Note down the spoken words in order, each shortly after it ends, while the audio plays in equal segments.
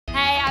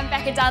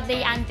Becca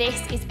Dudley and this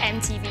is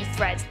MTV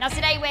Threads. Now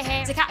today we're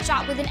here to catch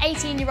up with an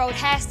 18-year-old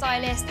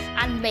hairstylist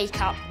and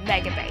makeup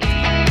mega babe.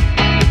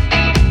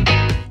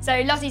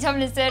 So Lottie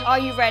Tomlinson, are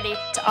you ready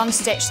to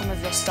unstitch some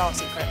of your style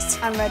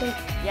secrets? I'm ready.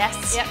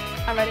 Yes? Yep,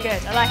 I'm ready.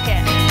 Good, I like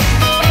it.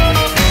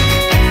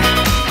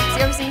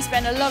 So obviously you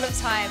spend a lot of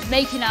time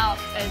making up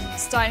and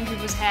styling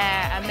people's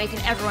hair and making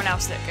everyone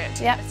else look good.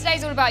 Yeah.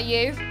 Today's all about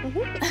you.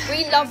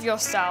 We love your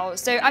style.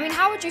 So, I mean,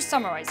 how would you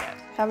summarise it?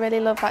 I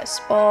really love like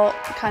sport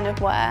kind of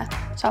wear.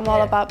 So I'm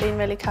all about being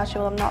really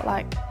casual. I'm not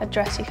like a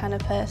dressy kind of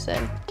person.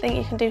 I think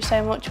you can do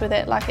so much with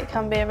it. Like it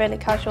can be a really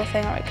casual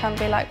thing or it can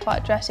be like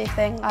quite a dressy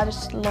thing. I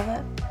just love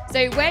it.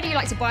 So where do you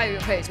like to buy your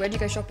clothes? Where do you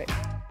go shopping?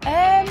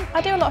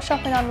 I do a lot of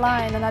shopping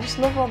online and I just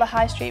love all the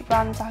high street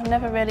brands. I've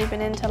never really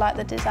been into like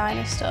the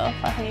designer stuff.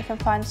 I think you can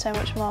find so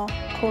much more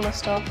cooler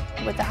stuff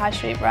with the high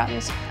street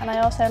brands. And I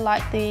also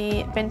like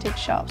the vintage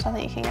shops. I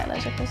think you can get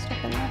loads of cool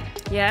stuff in there.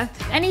 Yeah.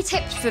 Any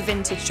tips for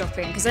vintage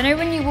shopping? Because I know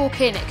when you walk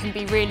in it can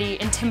be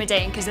really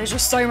intimidating because there's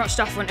just so much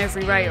stuff on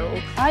every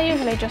rail. I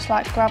usually just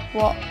like grab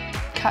what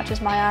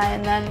catches my eye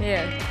and then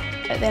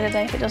at the end of the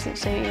day if it doesn't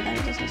suit you then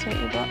it doesn't suit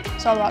you, but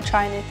it's all about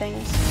trying new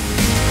things.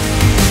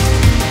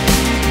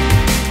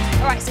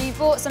 All right, so you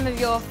bought some of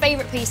your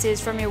favourite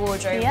pieces from your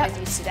wardrobe with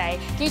you today.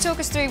 Can you talk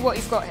us through what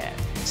you've got here?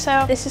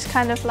 So this is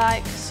kind of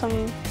like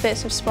some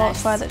bits of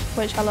sportswear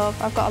which I love.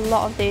 I've got a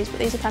lot of these, but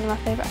these are kind of my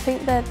favourite. I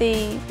think they're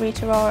the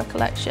Rita Ora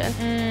collection,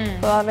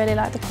 but I really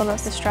like the colour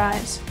of the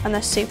stripes and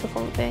they're super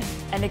comfy.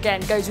 And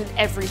again, goes with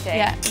everything.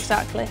 Yeah,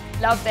 exactly.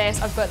 Love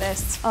this, I've got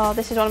this. Oh,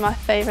 this is one of my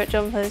favourite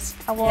jumpers.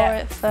 I wore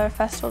it for a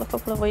festival a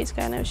couple of weeks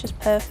ago and it was just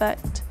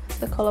perfect.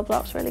 The colour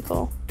block's really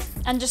cool.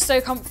 And just so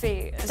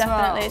comfy as well.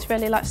 Definitely, it's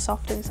really like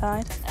soft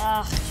inside.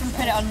 I should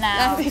put it on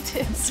now. Me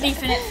too.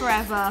 Sleep in it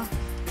forever.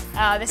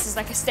 This is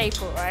like a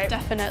staple, right?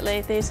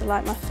 Definitely, these are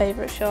like my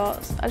favourite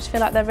shorts. I just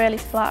feel like they're really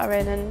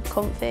flattering and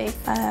comfy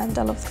and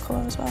I love the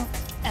colour as well.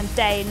 And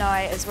day,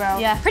 night as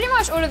well. Yeah. Pretty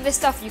much all of this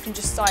stuff you can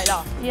just style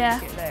up. Yeah.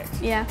 Make it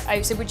look. Yeah.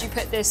 Oh, so would you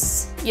put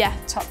this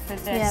top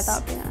with this? Yeah, that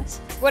would be nice.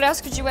 What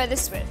else could you wear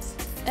this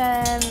with?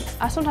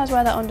 I sometimes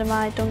wear that under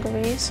my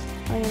dungarees.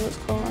 I think it looks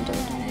cool under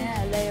the dungarees.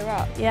 Yeah, layer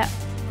up. Yeah.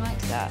 I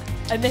like that.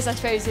 And this, I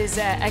suppose, is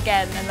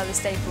again another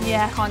staple.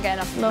 Yeah. Can't get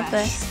enough of Love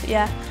mesh. this.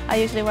 Yeah. I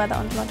usually wear that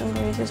under my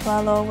dungarees as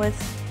well, or with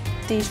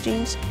these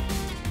jeans.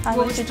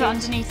 What would you put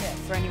underneath it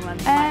for anyone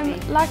that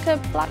might be? Like a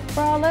black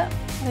bralette. I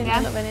think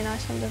they look really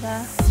nice under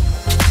there.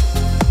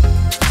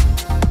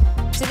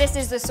 So this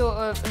is the sort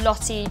of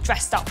Lottie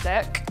dressed up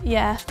look.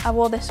 Yeah, I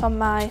wore this on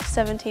my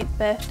 17th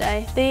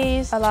birthday.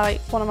 These are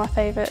like one of my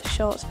favourite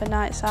shorts for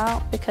nights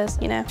out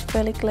because, you know,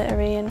 really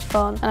glittery and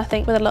fun. And I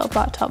think with a little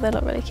black top, they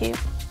look really cute.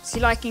 So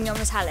you're liking your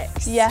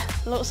metallics? Yeah,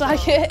 looks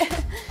like it.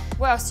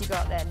 What else you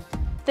got then?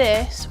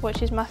 This,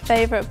 which is my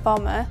favourite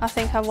bomber. I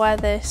think I wear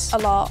this a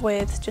lot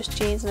with just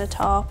jeans and a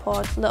top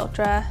or a little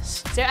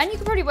dress. So, and you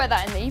can probably wear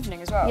that in the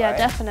evening as well, Yeah, right?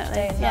 definitely.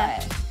 Day and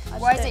night.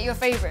 Why is it your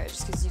favourite?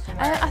 Just because you can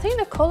wear it? I think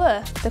the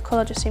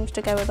colour just seems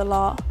to go with a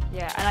lot.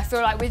 Yeah, and I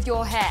feel like with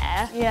your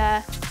hair,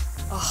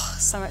 oh,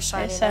 so much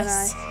shininess.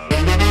 It's so nice.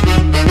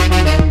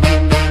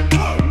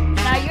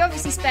 Now, you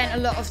obviously spent a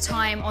lot of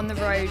time on the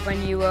road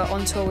when you were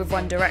on tour with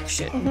One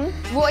Direction.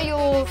 What are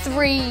your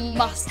 3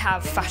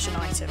 must-have fashion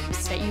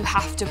items that you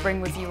have to bring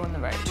with you on the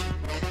road?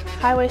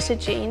 High-waisted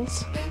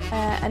jeans,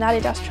 an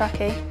Adidas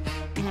trackie,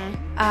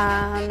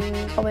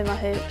 and probably my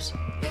hoops.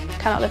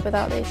 Cannot live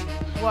without these.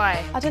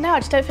 Why? I don't know, I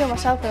just don't feel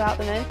myself without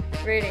them in.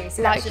 Really?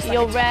 So Like, that's just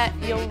you'll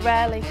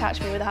rarely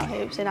catch me without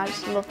hoops in, I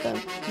just love them.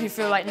 You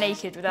feel like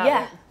naked without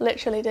Yeah, them?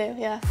 literally do,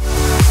 yeah.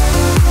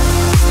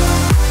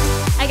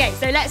 Okay,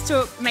 so let's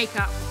talk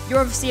makeup. You're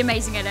obviously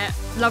amazing at it,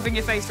 loving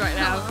your face right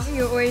now.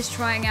 You're always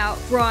trying out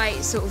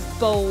bright, sort of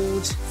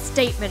bold,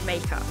 statement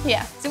makeup.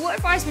 Yeah. So what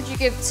advice would you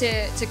give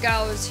to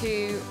girls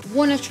who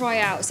want to try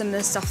out some of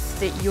the stuff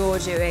that you're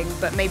doing,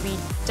 but maybe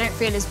don't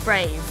feel as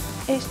brave?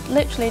 It's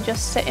literally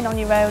just sitting on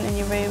your own in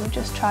your room,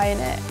 just trying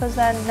it, because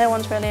then no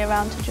one's really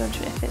around to judge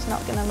if it's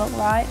not going to look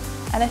right.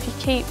 And if you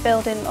keep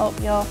building up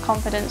your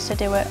confidence to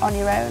do it on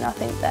your own, I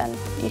think then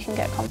you can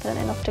get confident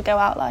enough to go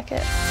out like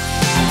it.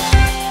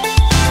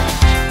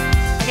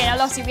 Okay, now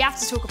Lottie, we have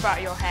to talk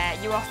about your hair.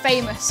 You are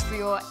famous for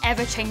your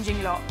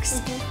ever-changing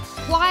locks.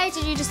 Why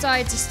did you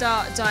decide to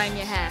start dyeing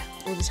your hair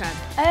all the time?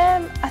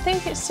 I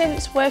think it's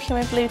since working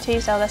with Blue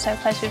Teasdale, they're so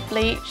close with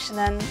bleach, and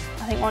then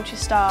I think once you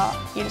start,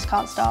 you just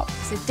can't stop.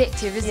 It's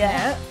addictive, isn't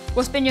it?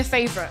 What's been your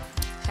favourite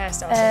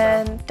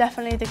hairstyle so far?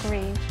 Definitely the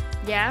green.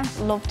 Yeah?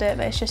 Loved it,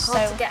 but it's just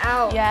hard to get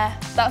out. Yeah,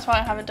 that's why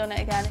I haven't done it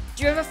again.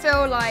 Do you ever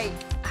feel like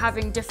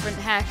having different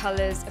hair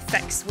colours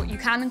affects what you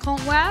can and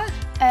can't wear?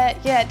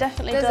 Yeah, it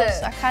definitely does.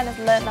 It? I kind of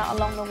learned that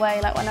along the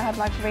way. Like when I had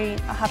my green,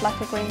 I had like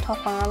a green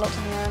top on and I looked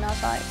in the mirror and I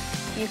was like,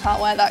 you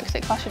can't wear that because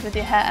it clashes with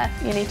your hair.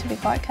 You need to be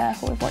quite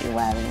careful with what you're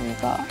wearing when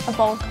you've got a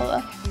bold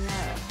colour.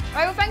 Yeah.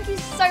 Right, well thank you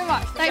so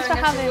much. Thanks for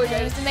having me.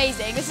 It's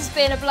amazing. This has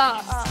been a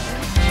blast.